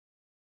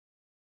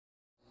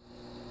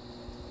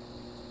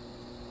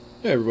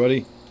Hey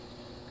everybody.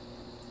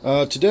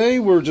 Today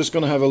we're just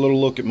going to have a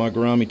little look at my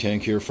Garami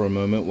tank here for a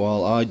moment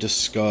while I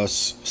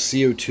discuss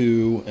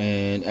CO2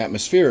 and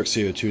atmospheric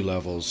CO2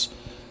 levels.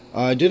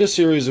 I did a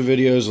series of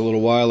videos a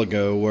little while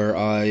ago where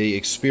I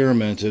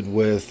experimented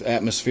with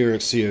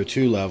atmospheric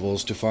CO2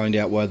 levels to find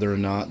out whether or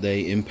not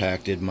they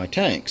impacted my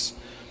tanks.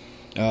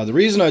 The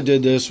reason I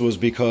did this was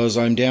because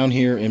I'm down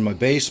here in my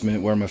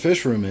basement where my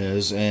fish room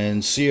is,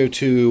 and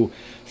CO2,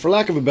 for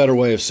lack of a better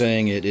way of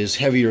saying it, is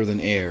heavier than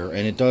air,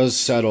 and it does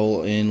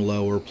settle in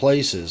lower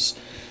places.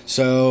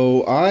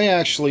 So I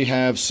actually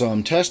have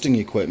some testing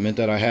equipment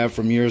that I have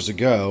from years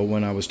ago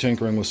when I was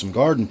tinkering with some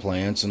garden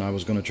plants, and I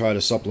was going to try to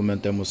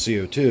supplement them with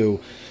CO2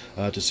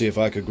 to see if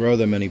I could grow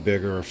them any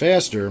bigger or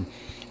faster.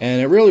 And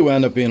it really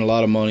wound up being a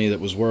lot of money that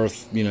was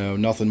worth,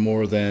 nothing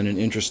more than an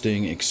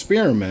interesting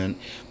experiment.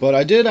 But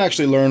I did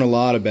actually learn a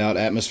lot about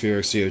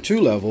atmospheric CO2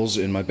 levels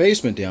in my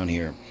basement down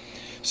here.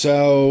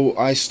 So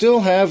I still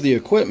have the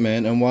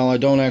equipment, and while I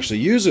don't actually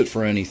use it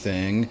for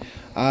anything,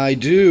 I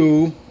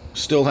do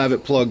still have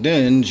it plugged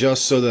in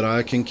just so that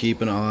I can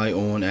keep an eye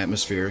on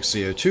atmospheric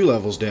CO2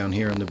 levels down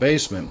here in the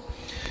basement.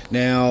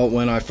 Now,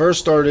 when I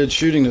first started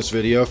shooting this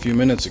video a few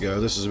minutes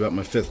ago, this is about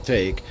my fifth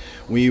take,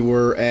 we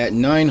were at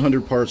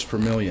 900 parts per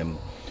million.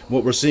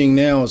 What we're seeing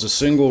now is a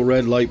single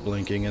red light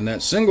blinking, and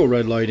that single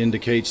red light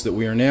indicates that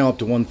we are now up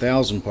to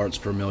 1,000 parts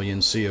per million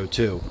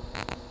CO2.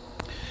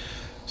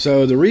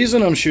 So the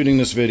reason I'm shooting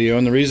this video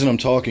and the reason I'm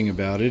talking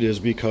about it is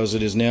because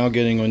it is now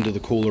getting into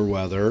the cooler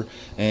weather,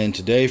 and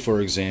today,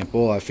 for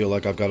example, I feel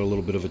like I've got a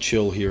little bit of a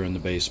chill here in the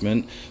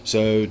basement.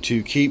 So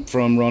to keep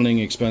from running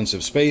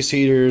expensive space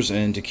heaters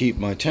and to keep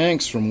my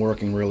tanks from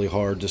working really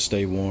hard to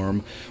stay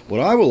warm,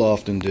 what I will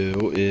often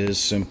do is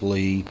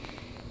simply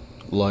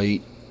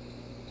light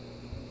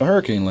a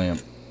hurricane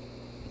lamp.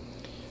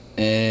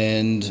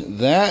 And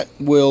that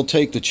will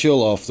take the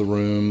chill off the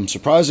room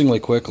surprisingly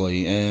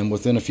quickly, and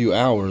within a few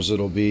hours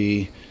it'll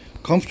be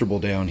comfortable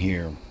down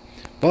here.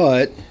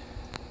 But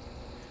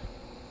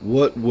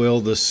what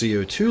will the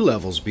CO2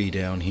 levels be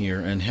down here,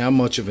 and how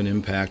much of an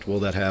impact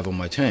will that have on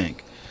my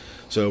tank?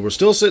 So we're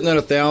still sitting at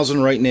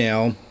 1,000 right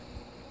now,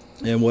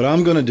 and what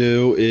I'm going to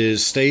do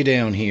is stay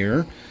down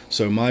here.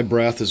 So my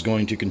breath is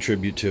going to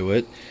contribute to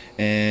it,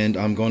 and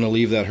I'm going to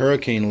leave that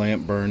hurricane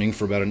lamp burning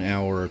for about an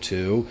hour or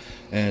two,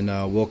 and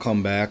we'll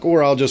come back,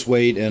 or I'll just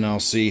wait and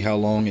I'll see how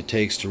long it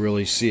takes to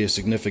really see a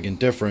significant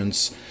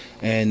difference,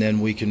 and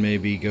then we can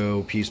maybe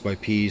go piece by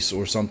piece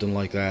or something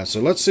like that. So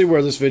let's see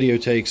where this video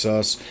takes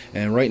us.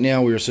 And right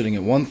now we are sitting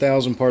at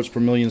 1,000 parts per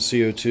million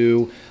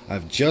CO2.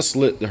 I've just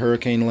lit the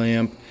hurricane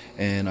lamp,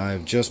 and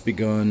I've just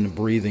begun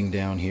breathing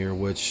down here,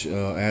 which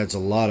adds a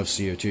lot of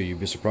CO2. You'd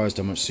be surprised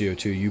how much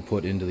CO2 you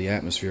put into the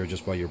atmosphere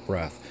just by your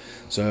breath.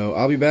 So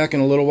I'll be back in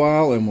a little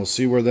while, and we'll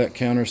see where that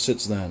counter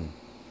sits then.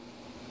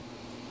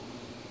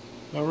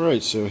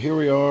 Alright, so here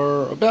we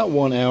are, about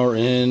 1 hour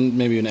in,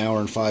 maybe an hour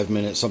and 5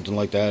 minutes, something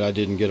like that. I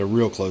didn't get a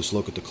real close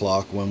look at the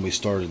clock when we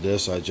started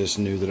this. I just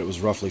knew that it was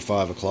roughly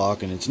 5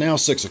 o'clock, and it's now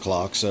 6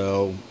 o'clock,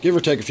 so give or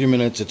take a few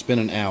minutes, it's been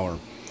an hour.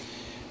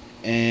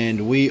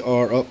 And we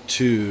are up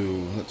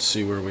to, let's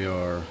see where we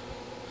are.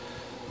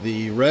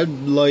 The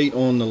red light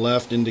on the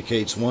left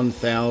indicates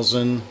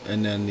 1,000,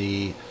 and then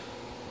the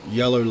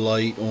yellow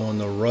light on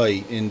the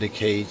right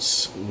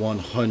indicates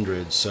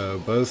 100. So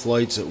both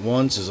lights at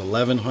once is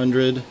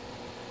 1,100,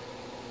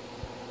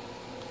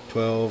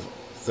 12,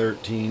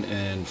 13,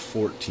 and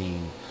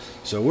 14.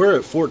 So we're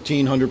at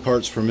 1,400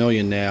 parts per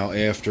million now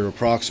after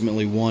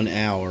approximately 1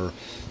 hour.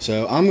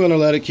 So I'm going to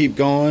let it keep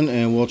going,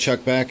 and we'll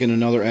check back in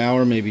another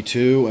hour, maybe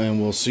two, and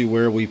we'll see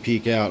where we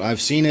peak out. I've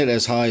seen it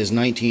as high as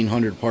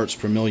 1,900 parts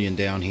per million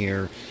down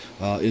here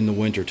in the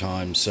winter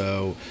time.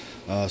 So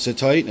sit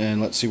tight and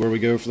let's see where we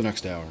go for the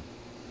next hour.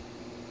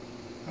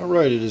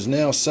 Alright, it is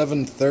now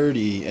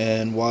 7:30,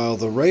 and while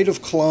the rate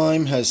of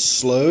climb has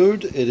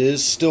slowed, it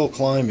is still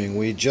climbing.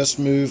 We just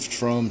moved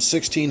from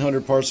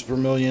 1,600 parts per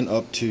million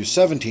up to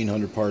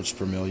 1,700 parts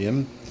per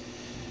million.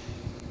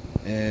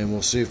 And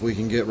we'll see if we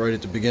can get right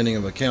at the beginning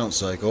of a count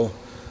cycle.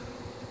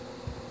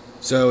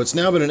 So it's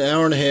now been an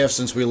hour and a half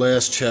since we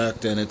last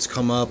checked, and it's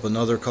come up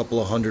another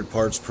couple of hundred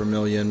parts per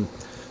million.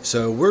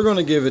 So we're going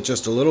to give it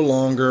just a little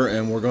longer,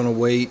 and we're going to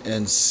wait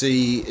and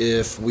see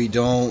if we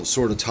don't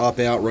sort of top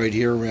out right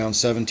here around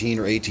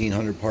 1,700 or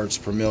 1,800 parts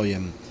per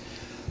million.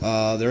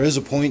 There is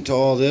a point to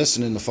all this,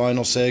 and in the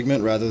final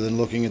segment, rather than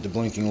looking at the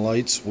blinking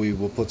lights, we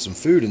will put some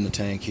food in the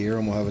tank here,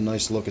 and we'll have a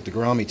nice look at the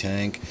Garami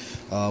tank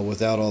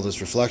without all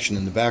this reflection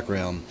in the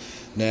background.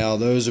 Now,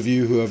 those of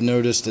you who have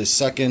noticed a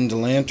second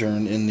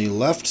lantern in the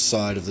left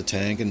side of the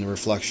tank and the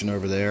reflection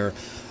over there,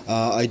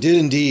 I did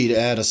indeed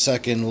add a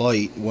second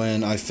light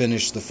when I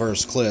finished the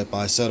first clip.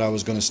 I said I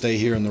was going to stay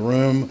here in the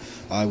room.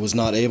 I was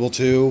not able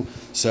to,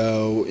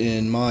 so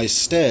in my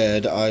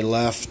stead I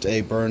left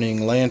a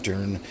burning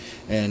lantern.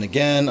 And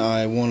again,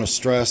 I want to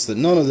stress that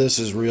none of this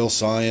is real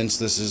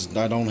science.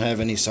 I don't have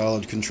any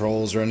solid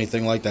controls or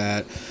anything like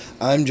that.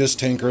 I'm just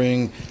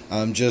tinkering.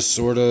 I'm just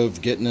sort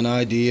of getting an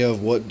idea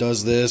of what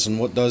does this and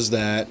what does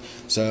that.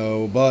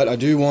 So, but I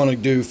do want to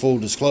do full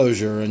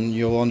disclosure, and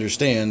you'll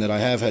understand that I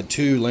have had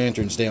 2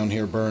 lanterns down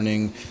here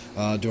burning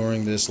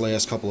during this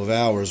last couple of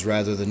hours,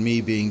 rather than me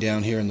being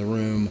down here in the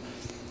room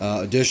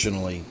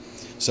additionally.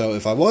 So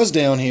if I was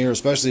down here,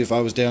 especially if I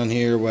was down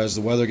here as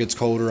the weather gets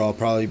colder, I'll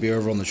probably be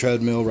over on the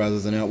treadmill rather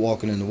than out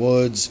walking in the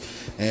woods.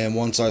 And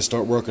once I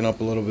start working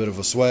up a little bit of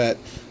a sweat,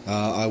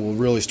 I will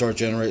really start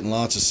generating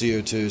lots of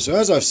CO2. So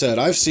as I've said,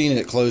 I've seen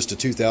it close to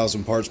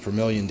 2,000 parts per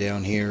million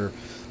down here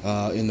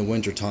in the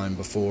wintertime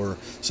before.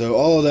 So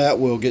all of that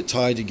will get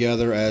tied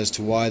together as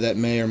to why that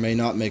may or may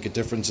not make a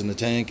difference in the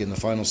tank in the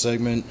final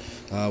segment,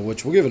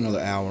 which we'll give it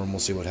another hour and we'll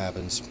see what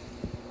happens.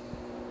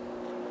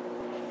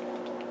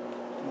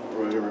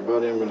 Alright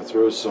everybody, I'm going to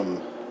throw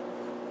some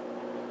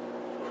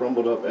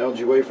crumbled up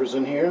algae wafers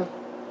in here.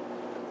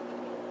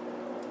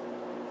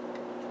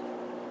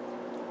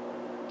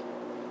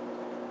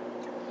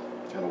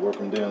 Kind of work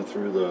them down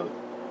through the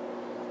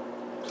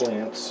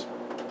plants.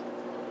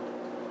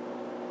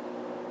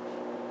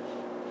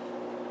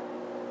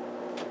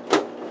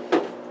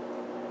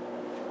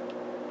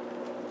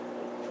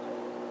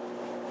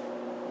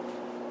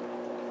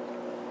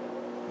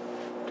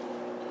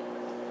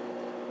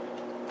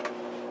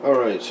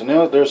 Alright, so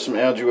now that there's some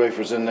algae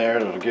wafers in there,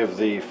 that'll give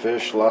the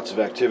fish lots of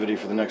activity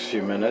for the next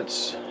few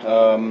minutes.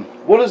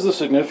 What is the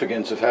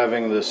significance of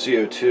having the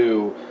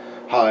CO2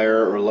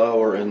 higher or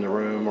lower in the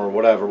room or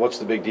whatever? What's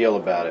the big deal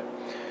about it?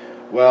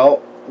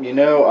 Well, you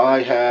know,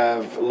 I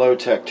have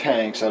low-tech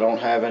tanks. I don't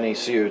have any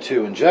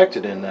CO2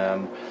 injected in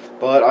them,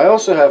 but I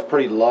also have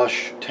pretty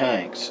lush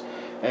tanks.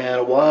 And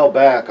a while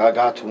back I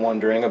got to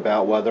wondering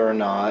about whether or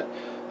not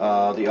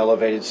the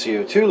elevated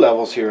CO2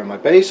 levels here in my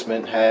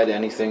basement had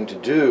anything to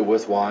do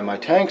with why my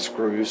tanks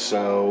grew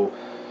so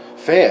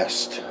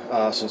fast,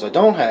 since I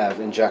don't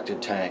have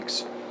injected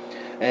tanks.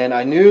 And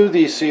I knew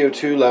the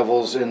CO2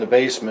 levels in the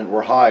basement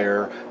were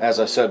higher, as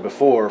I said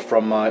before,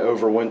 from my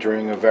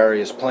overwintering of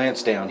various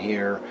plants down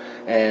here,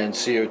 and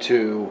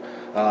CO2,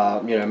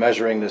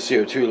 measuring the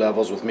CO2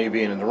 levels with me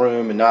being in the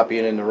room and not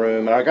being in the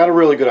room, and I got a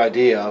really good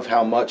idea of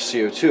how much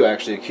CO2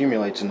 actually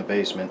accumulates in the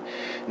basement.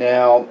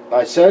 Now,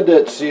 I said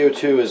that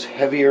CO2 is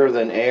heavier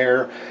than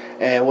air,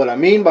 and what I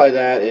mean by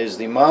that is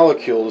the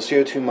molecule, the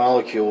CO2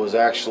 molecule,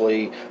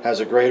 has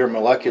a greater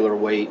molecular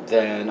weight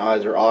than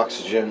either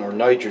oxygen or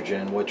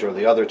nitrogen, which are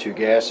the other 2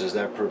 gases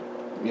that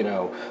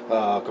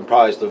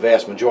comprise the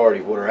vast majority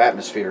of what our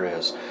atmosphere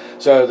is.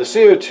 So the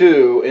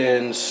CO2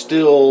 in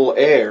still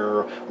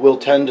air will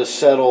tend to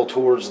settle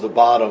towards the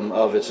bottom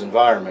of its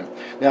environment.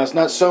 Now, it's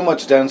not so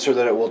much denser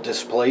that it will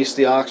displace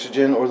the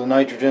oxygen or the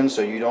nitrogen,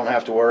 so you don't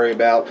have to worry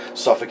about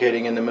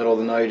suffocating in the middle of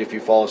the night if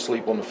you fall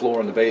asleep on the floor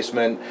in the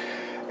basement.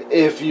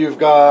 If you've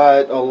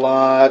got a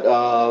lot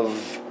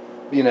of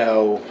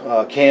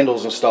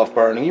candles and stuff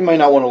burning, you may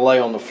not want to lay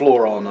on the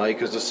floor all night,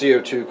 because the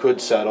CO2 could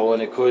settle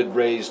and it could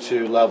raise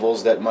to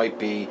levels that might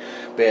be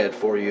bad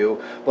for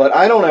you. But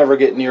I don't ever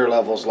get near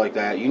levels like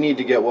that. You need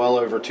to get well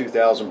over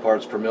 2,000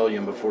 parts per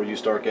million before you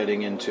start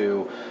getting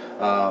into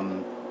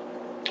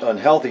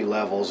unhealthy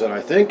levels, and I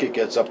think it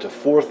gets up to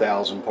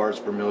 4,000 parts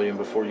per million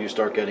before you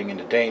start getting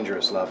into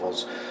dangerous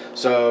levels.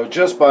 So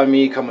just by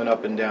me coming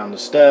up and down the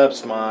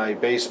steps, my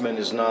basement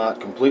is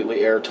not completely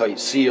airtight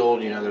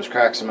sealed. There's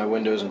cracks in my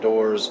windows and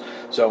doors,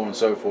 so on and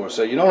so forth.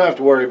 So you don't have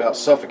to worry about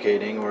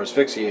suffocating or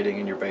asphyxiating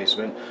in your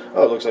basement.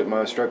 Oh, it looks like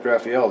my striped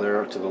Raphael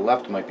there to the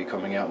left might be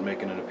coming out and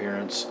making an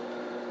appearance.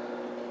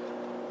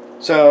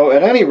 So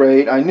at any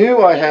rate, I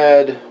knew I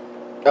had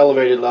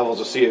elevated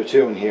levels of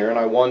CO2 in here, and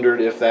I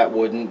wondered if that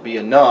wouldn't be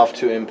enough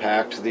to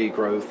impact the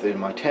growth in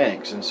my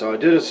tanks. And so I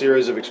did a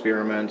series of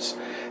experiments,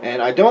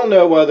 and I don't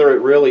know whether it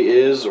really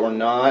is or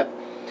not.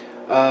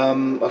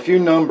 A few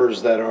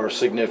numbers that are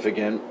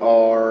significant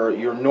are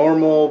your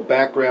normal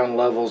background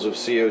levels of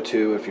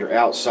CO2 if you're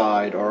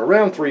outside are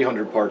around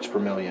 300 parts per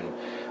million.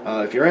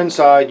 If you're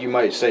inside, you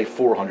might say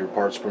 400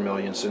 parts per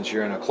million, since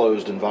you're in a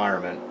closed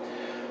environment.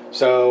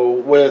 So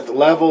with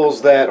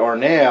levels that are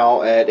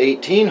now at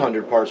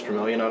 1,800 parts per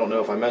million, I don't know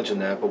if I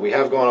mentioned that, but we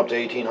have gone up to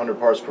 1,800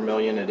 parts per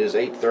million. It is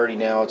 8:30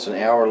 now, it's an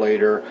hour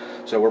later,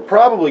 so we're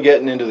probably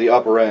getting into the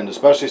upper end,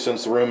 especially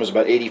since the room is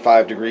about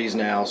 85 degrees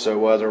now. So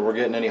whether we're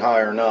getting any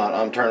higher or not,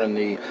 I'm turning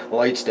the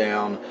lights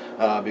down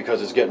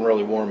because it's getting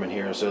really warm in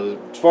here. So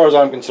as far as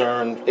I'm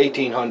concerned,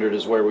 1,800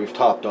 is where we've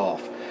topped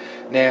off.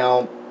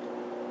 Now,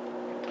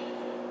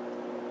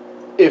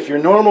 if your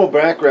normal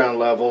background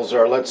levels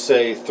are, let's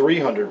say,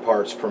 300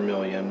 parts per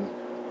million,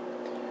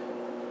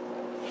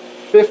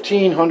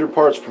 1,500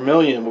 parts per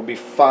million would be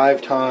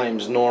 5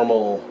 times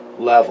normal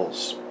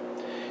levels.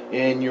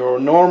 In your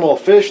normal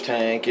fish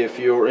tank, if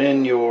you're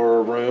in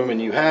your room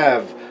and you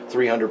have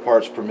 300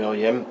 parts per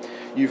million,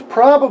 you've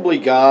probably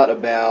got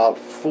about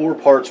 4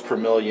 parts per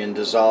million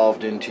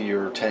dissolved into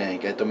your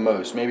tank at the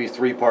most, maybe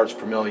 3 parts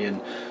per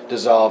million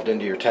dissolved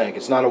into your tank.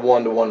 It's not a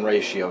 1-to-1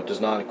 ratio. It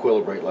does not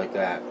equilibrate like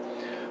that.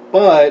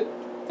 But,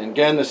 and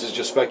again, this is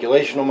just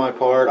speculation on my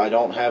part. I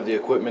don't have the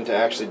equipment to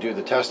actually do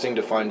the testing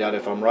to find out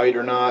if I'm right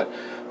or not.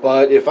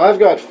 But if I've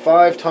got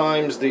 5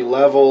 times the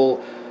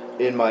level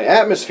in my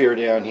atmosphere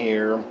down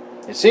here,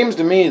 it seems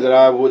to me that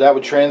that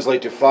would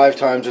translate to 5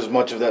 times as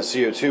much of that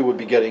CO2 would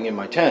be getting in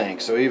my tank.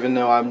 So even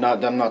though I'm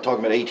not talking about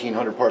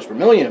 1,800 parts per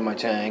million in my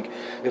tank,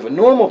 if a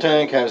normal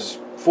tank has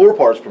 4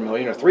 parts per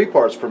million or 3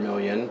 parts per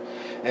million,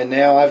 and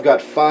now I've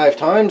got 5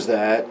 times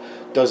that,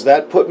 does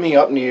that put me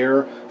up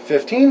near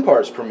 15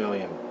 parts per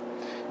million?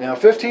 Now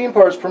 15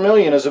 parts per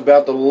million is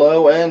about the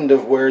low end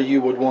of where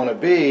you would want to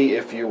be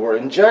if you were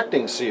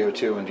injecting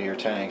CO2 into your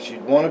tanks.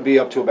 You'd want to be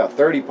up to about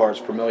 30 parts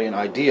per million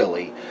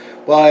ideally.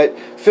 But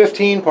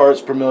 15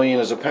 parts per million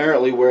is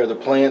apparently where the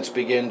plants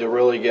begin to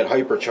really get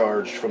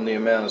hypercharged from the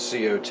amount of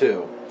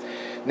CO2.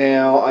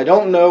 Now, I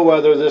don't know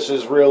whether this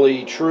is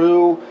really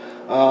true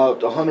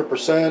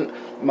 100%.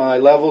 My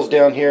levels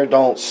down here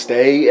don't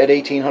stay at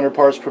 1,800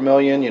 parts per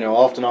million. You know,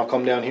 often I'll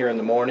come down here in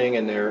the morning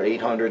and they're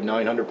 800,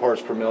 900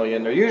 parts per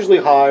million. They're usually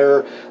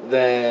higher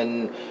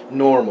than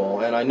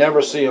normal, and I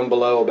never see them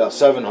below about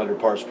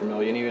 700 parts per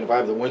million, even if I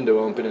have the window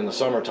open in the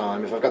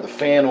summertime. If I've got the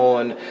fan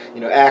on,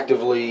 you know,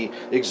 actively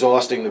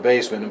exhausting the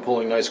basement and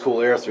pulling nice cool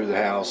air through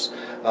the house,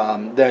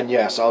 then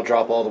yes, I'll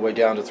drop all the way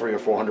down to 300 or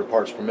 400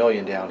 parts per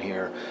million down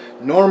here.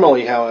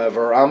 Normally,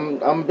 however,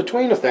 I'm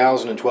between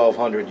 1,000 and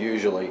 1,200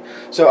 usually.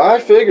 So I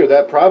figure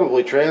that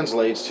probably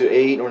translates to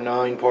 8 or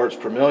 9 parts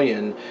per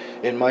million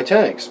in my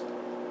tanks.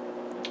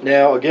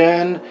 Now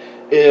again,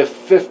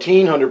 if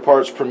 1,500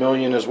 parts per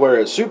million is where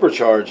it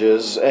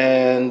supercharges,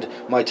 and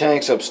my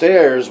tanks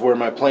upstairs where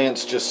my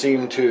plants just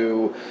seem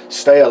to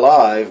stay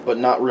alive but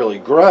not really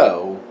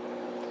grow,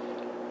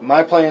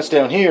 my plants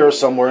down here are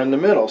somewhere in the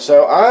middle.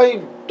 So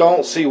I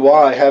don't see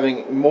why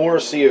having more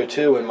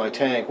CO2 in my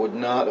tank would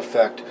not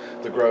affect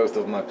the growth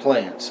of my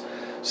plants.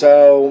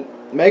 So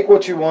make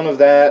what you want of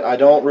that. I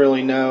don't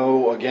really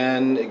know,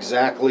 again,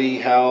 exactly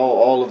how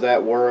all of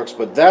that works,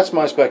 but that's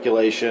my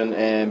speculation,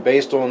 and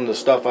based on the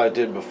stuff I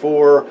did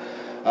before,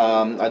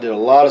 I did a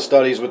lot of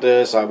studies with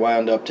this. I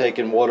wound up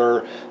taking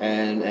water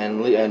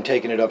and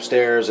taking it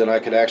upstairs, and I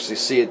could actually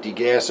see it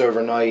degas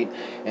overnight.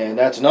 And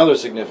that's another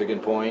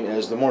significant point,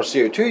 as the more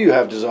CO2 you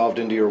have dissolved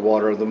into your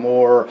water, the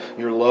more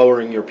you're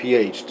lowering your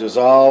pH.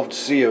 Dissolved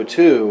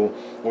CO2,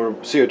 or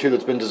CO2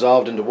 that's been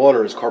dissolved into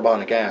water, is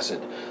carbonic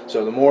acid.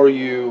 So the more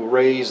you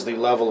raise the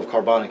level of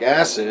carbonic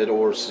acid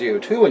or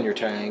CO2 in your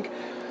tank,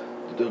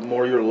 the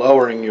more you're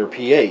lowering your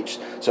pH.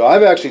 So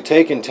I've actually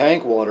taken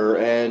tank water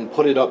and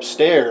put it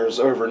upstairs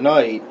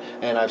overnight,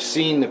 and I've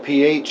seen the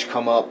pH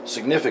come up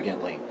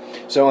significantly.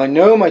 So I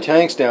know my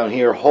tanks down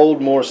here hold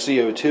more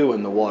CO2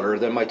 in the water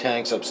than my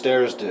tanks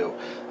upstairs do.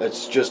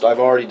 It's just, I've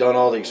already done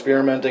all the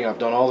experimenting, I've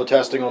done all the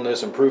testing on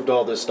this and proved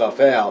all this stuff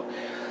out.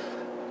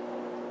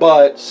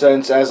 But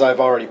since, as I've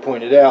already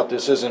pointed out,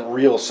 this isn't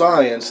real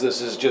science, this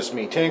is just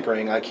me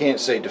tinkering, I can't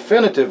say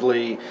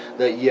definitively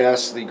that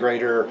yes, the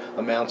greater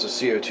amounts of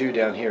CO2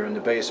 down here in the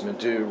basement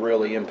do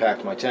really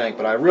impact my tank.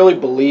 But I really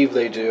believe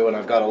they do, and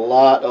I've got a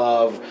lot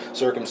of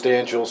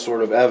circumstantial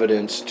sort of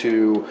evidence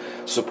to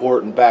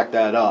support and back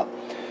that up.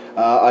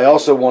 I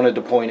also wanted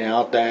to point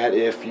out that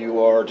if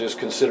you are just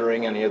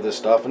considering any of this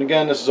stuff, and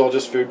again, this is all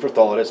just food for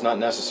thought, it's not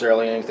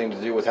necessarily anything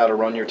to do with how to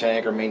run your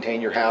tank or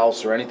maintain your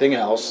house or anything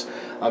else.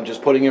 I'm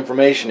just putting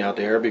information out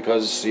there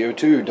because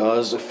CO2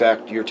 does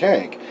affect your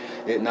tank.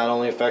 It not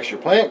only affects your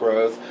plant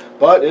growth,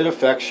 but it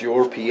affects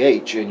your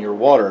pH in your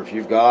water. If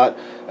you've got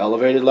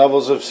elevated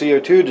levels of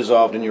CO2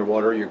 dissolved in your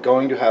water, you're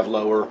going to have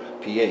lower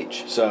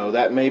pH. So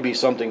that may be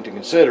something to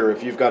consider.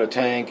 If you've got a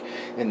tank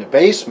in the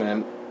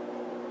basement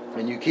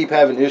and you keep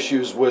having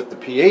issues with the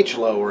pH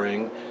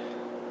lowering,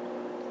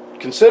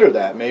 consider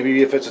that.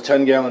 Maybe if it's a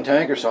 10-gallon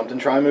tank or something,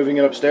 try moving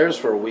it upstairs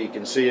for a week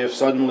and see if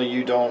suddenly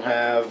you don't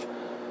have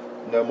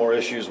no more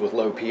issues with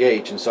low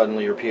pH, and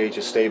suddenly your pH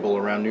is stable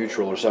around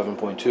neutral or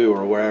 7.2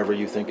 or wherever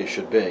you think it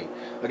should be.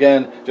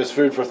 Again, just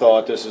food for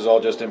thought. This is all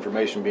just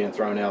information being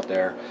thrown out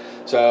there.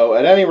 So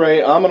at any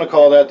rate, I'm going to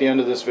call that the end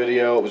of this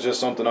video. It was just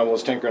something I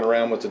was tinkering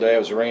around with today. It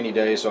was a rainy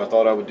day, so I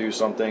thought I would do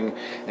something.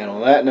 And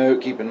on that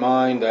note, keep in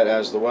mind that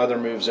as the weather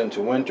moves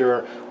into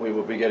winter, we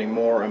will be getting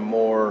more and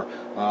more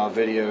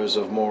videos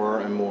of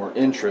more and more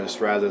interest,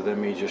 rather than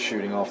me just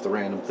shooting off the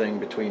random thing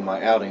between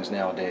my outings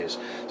nowadays.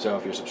 So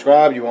if you're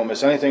subscribed, you won't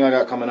miss anything I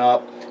got coming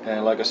up.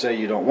 And like I say,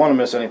 you don't want to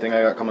miss anything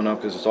I got coming up,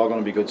 because it's all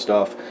going to be good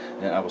stuff.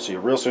 And I will see you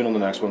real soon on the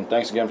next one.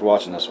 Thanks again for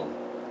watching this one.